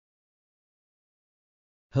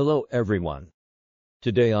Hello everyone.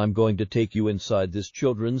 Today I'm going to take you inside this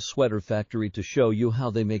children's sweater factory to show you how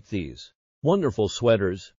they make these wonderful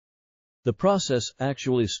sweaters. The process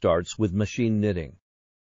actually starts with machine knitting.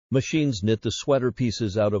 Machines knit the sweater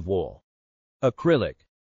pieces out of wool, acrylic,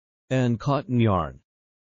 and cotton yarn.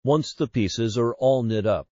 Once the pieces are all knit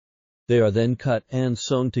up, they are then cut and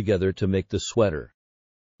sewn together to make the sweater.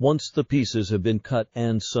 Once the pieces have been cut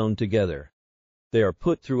and sewn together, they are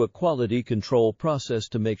put through a quality control process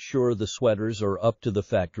to make sure the sweaters are up to the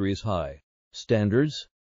factory's high standards.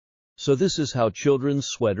 So this is how children's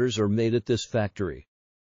sweaters are made at this factory.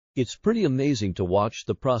 It's pretty amazing to watch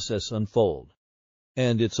the process unfold.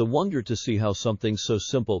 And it's a wonder to see how something so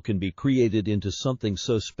simple can be created into something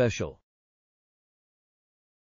so special.